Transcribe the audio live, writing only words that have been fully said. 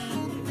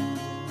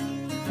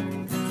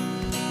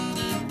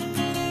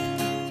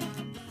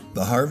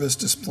The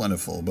harvest is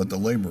plentiful, but the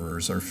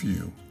laborers are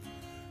few.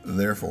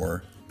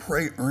 Therefore,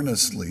 pray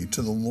earnestly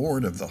to the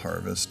Lord of the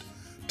harvest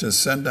to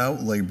send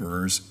out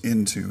laborers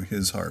into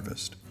his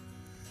harvest.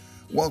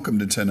 Welcome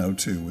to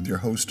 1002 with your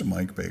host,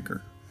 Mike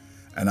Baker,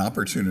 an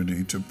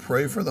opportunity to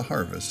pray for the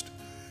harvest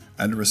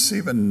and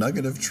receive a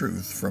nugget of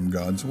truth from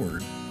God's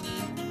Word.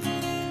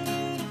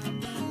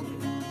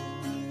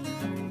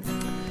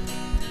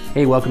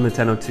 Hey, welcome to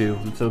 1002.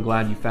 I'm so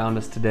glad you found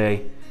us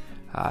today.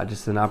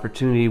 Just an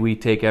opportunity we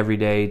take every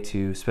day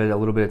to spend a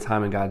little bit of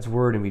time in God's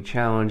Word and be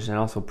challenged, and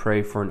also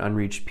pray for an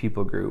unreached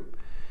people group.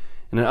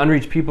 And an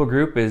unreached people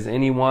group is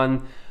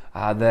anyone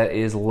that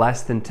is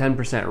less than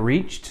 10%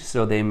 reached,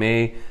 so they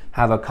may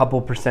have a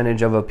couple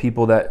percentage of a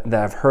people that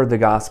have heard the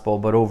gospel,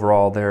 but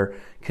overall they're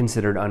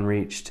considered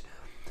unreached.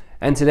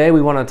 And today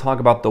we want to talk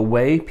about the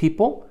Way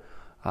people.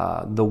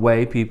 The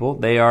Way people,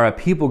 they are a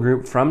people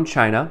group from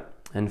China.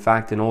 In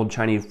fact, an old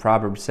Chinese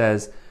proverb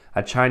says,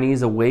 "A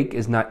Chinese awake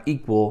is not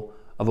equal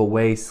of a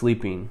Way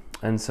sleeping."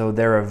 And so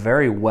they're a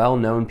very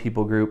well-known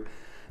people group.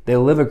 They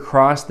live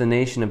across the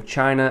nation of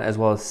China as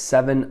well as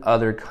 7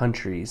 other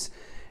countries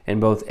in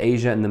both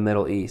Asia and the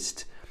Middle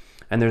East.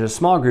 And there's a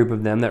small group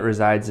of them that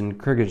resides in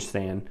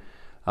Kyrgyzstan,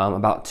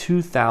 about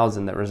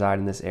 2,000 that reside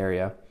in this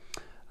area.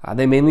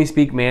 They mainly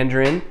speak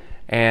Mandarin,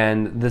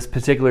 and this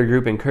particular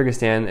group in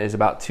Kyrgyzstan is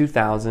about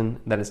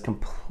 2,000 that is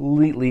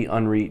completely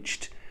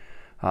unreached.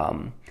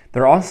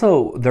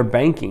 They're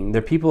banking.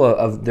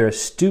 They're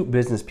astute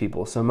business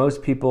people. So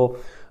most people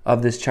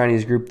of this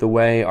Chinese group, the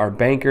Way, are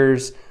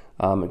bankers,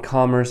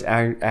 commerce,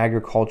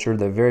 agriculture.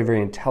 They're very,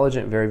 very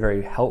intelligent, very,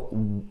 very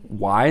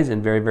wise,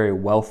 and very, very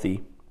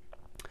wealthy.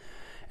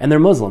 And they're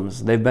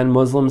Muslims. They've been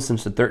Muslims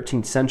since the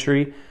 13th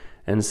century,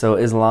 and so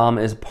Islam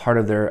is part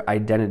of their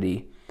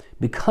identity.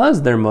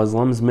 Because they're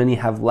Muslims, many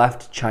have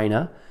left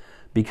China,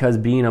 because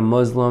being a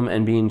Muslim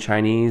and being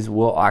Chinese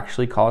will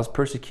actually cause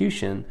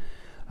persecution.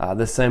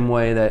 The same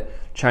way that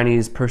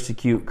Chinese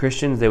persecute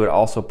Christians, they would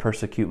also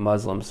persecute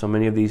Muslims. So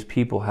many of these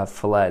people have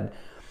fled.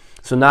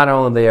 So not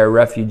only they are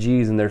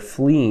refugees and they're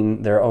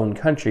fleeing their own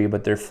country,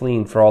 but they're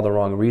fleeing for all the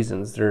wrong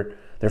reasons.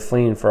 They're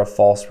fleeing for a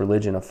false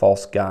religion, a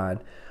false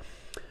god.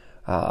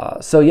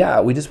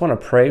 We just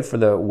want to pray for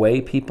the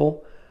Way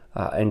people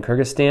in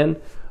Kyrgyzstan.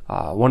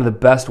 One of the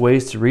best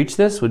ways to reach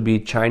this would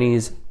be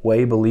Chinese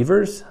Way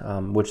believers,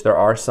 which there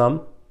are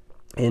some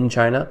in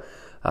China.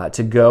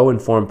 To go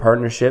and form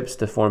partnerships,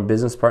 to form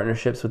business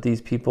partnerships with these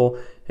people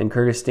in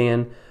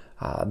Kyrgyzstan.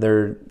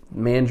 Their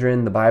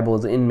Mandarin, the Bible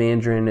is in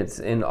Mandarin, it's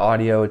in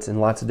audio, it's in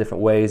lots of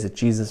different ways, it's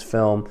Jesus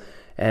film,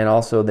 and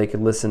also they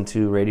could listen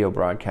to radio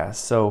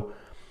broadcasts. So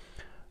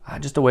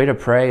just a way to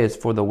pray is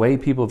for the Way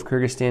people of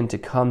Kyrgyzstan to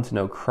come to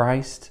know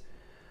Christ,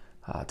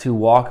 to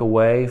walk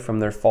away from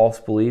their false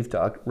belief,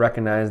 to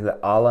recognize that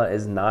Allah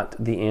is not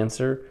the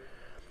answer,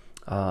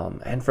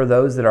 and for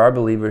those that are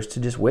believers to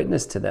just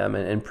witness to them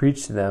and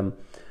preach to them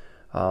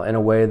in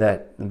a way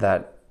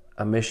that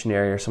a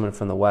missionary or someone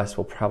from the West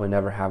will probably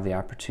never have the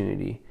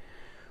opportunity.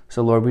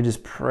 So Lord, we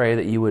just pray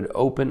that you would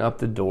open up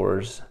the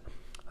doors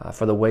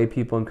for the Way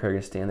people in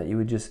Kyrgyzstan, that you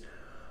would just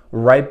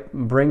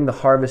bring the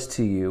harvest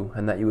to you,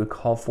 and that you would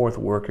call forth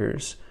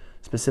workers,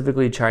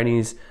 specifically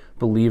Chinese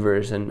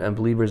believers and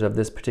believers of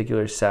this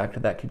particular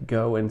sect that could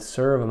go and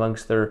serve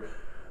amongst their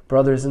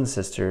brothers and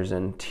sisters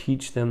and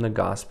teach them the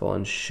gospel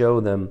and show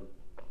them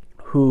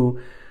who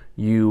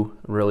you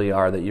really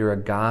are, that you're a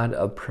God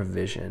of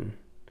provision,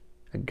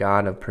 a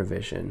God of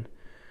provision.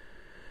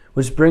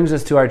 Which brings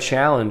us to our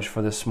challenge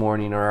for this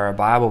morning, or our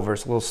Bible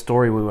verse, a little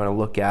story we want to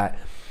look at.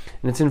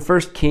 And it's in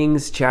 1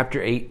 Kings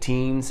chapter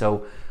 18.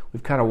 So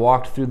we've kind of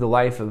walked through the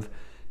life of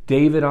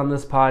David on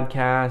this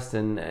podcast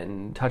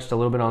and touched a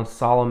little bit on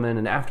Solomon.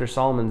 And after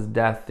Solomon's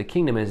death, the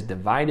kingdom is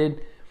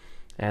divided,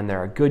 and there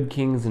are good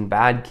kings and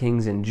bad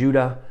kings in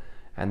Judah,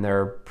 and there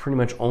are pretty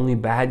much only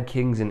bad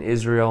kings in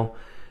Israel.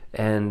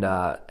 And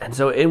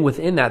so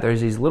within that, there's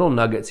these little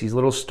nuggets, these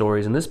little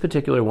stories. And this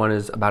particular one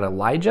is about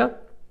Elijah.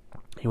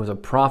 He was a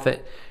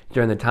prophet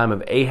during the time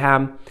of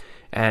Ahab,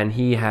 and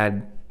he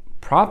had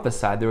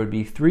prophesied there would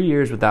be 3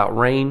 years without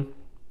rain,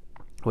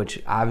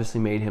 which obviously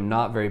made him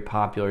not very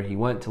popular. He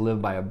went to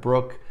live by a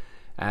brook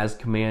as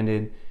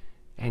commanded,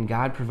 and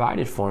God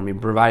provided for him. He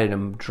provided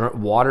him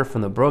water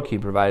from the brook. He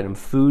provided him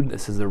food.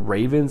 This is the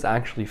ravens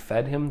actually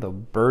fed him. The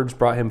birds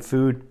brought him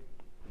food.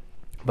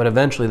 But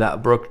eventually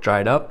that brook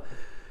dried up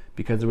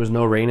because there was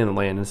no rain in the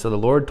land. And so the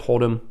Lord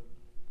told him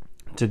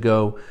to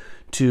go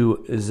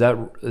to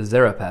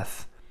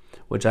Zarephath,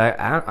 which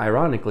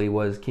ironically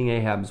was King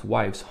Ahab's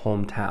wife's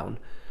hometown.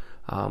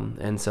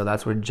 And so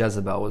that's where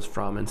Jezebel was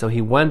from. And so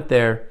he went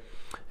there.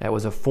 It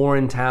was a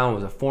foreign town. It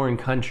was a foreign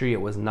country.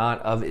 It was not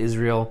of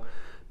Israel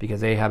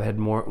because Ahab had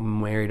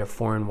married a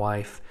foreign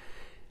wife.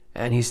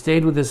 And he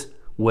stayed with this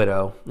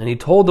widow. And he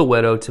told the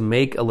widow to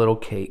make a little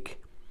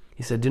cake.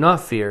 He said, "Do not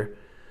fear,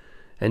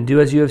 and do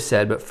as you have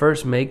said, but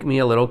first make me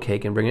a little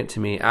cake and bring it to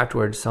me.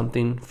 Afterwards,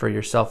 something for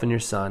yourself and your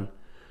son."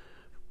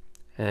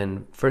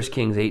 And 1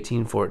 Kings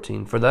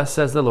 18:14, "For thus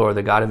says the Lord,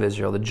 the God of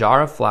Israel, the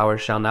jar of flour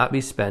shall not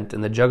be spent,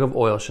 and the jug of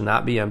oil shall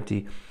not be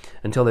empty,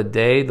 until the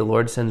day the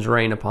Lord sends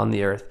rain upon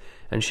the earth.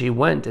 And she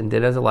went and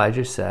did as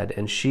Elijah said,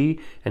 and he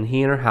and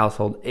her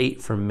household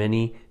ate for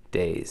many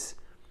days.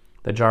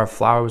 The jar of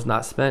flour was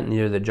not spent,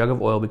 neither the jug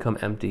of oil become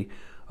empty,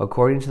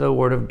 according to the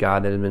word of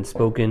God that had been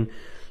spoken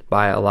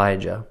by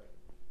Elijah.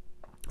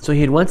 So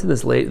he had went to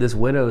this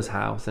widow's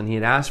house, and he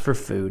had asked for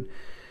food.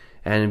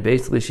 And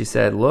basically she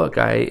said, look,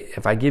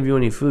 if I give you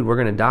any food, we're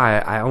going to die.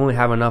 I only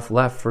have enough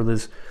left for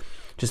this,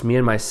 just me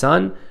and my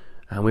son,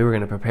 and we were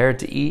going to prepare it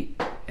to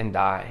eat and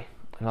die.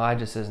 And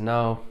Elijah says,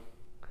 no,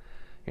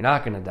 you're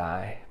not going to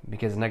die,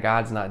 because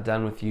God's not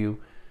done with you.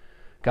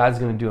 God's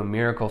going to do a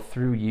miracle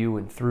through you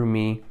and through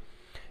me.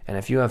 And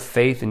if you have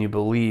faith and you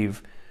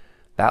believe,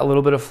 that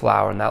little bit of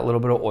flour and that little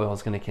bit of oil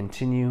is going to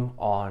continue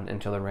on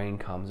until the rain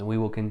comes. And we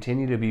will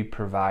continue to be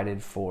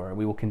provided for.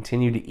 We will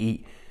continue to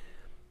eat.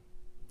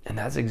 And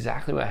that's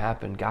exactly what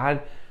happened.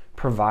 God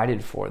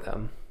provided for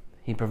them.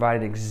 He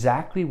provided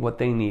exactly what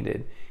they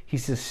needed. He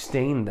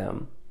sustained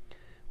them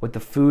with the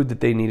food that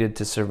they needed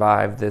to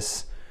survive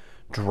this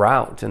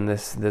drought and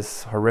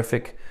this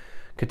horrific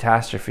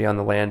catastrophe on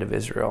the land of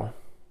Israel.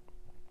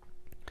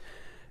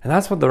 And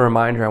that's what the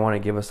reminder I want to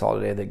give us all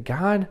today, that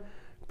God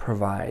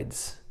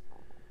provides.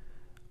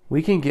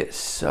 We can get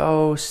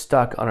so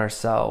stuck on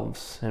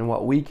ourselves and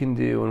what we can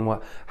do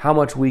and how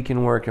much we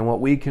can work and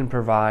what we can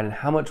provide and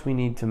how much we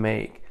need to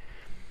make.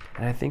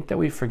 And I think that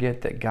we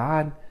forget that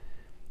God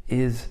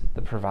is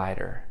the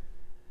provider.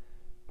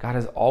 God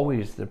is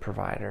always the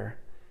provider.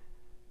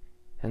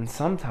 And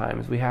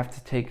sometimes we have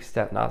to take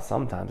a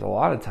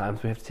lot of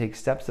times we have to take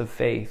steps of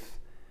faith,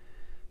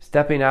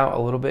 stepping out a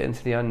little bit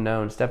into the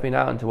unknown, stepping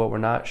out into what we're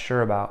not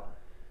sure about,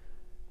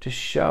 to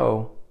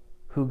show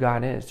who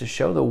God is, to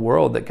show the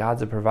world that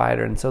God's a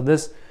provider. And so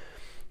this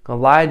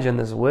Elijah and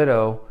this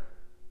widow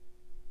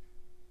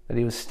that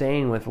he was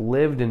staying with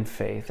lived in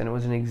faith, and it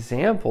was an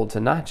example to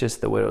not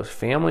just the widow's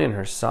family and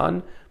her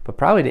son, but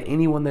probably to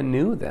anyone that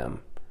knew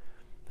them.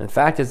 In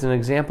fact, it's an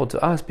example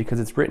to us because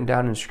it's written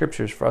down in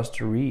scriptures for us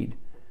to read.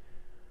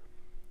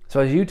 So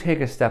as you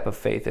take a step of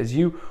faith, as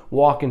you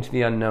walk into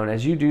the unknown,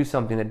 as you do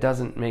something that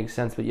doesn't make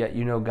sense, but yet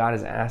you know God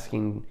is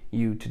asking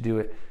you to do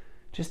it,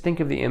 just think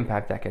of the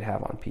impact that could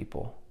have on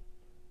people.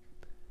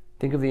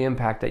 Think of the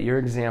impact that your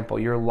example,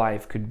 your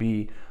life could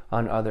be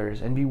on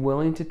others, and be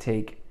willing to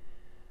take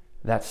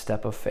that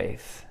step of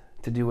faith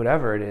to do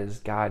whatever it is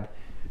God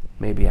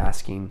may be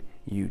asking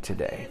you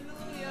today.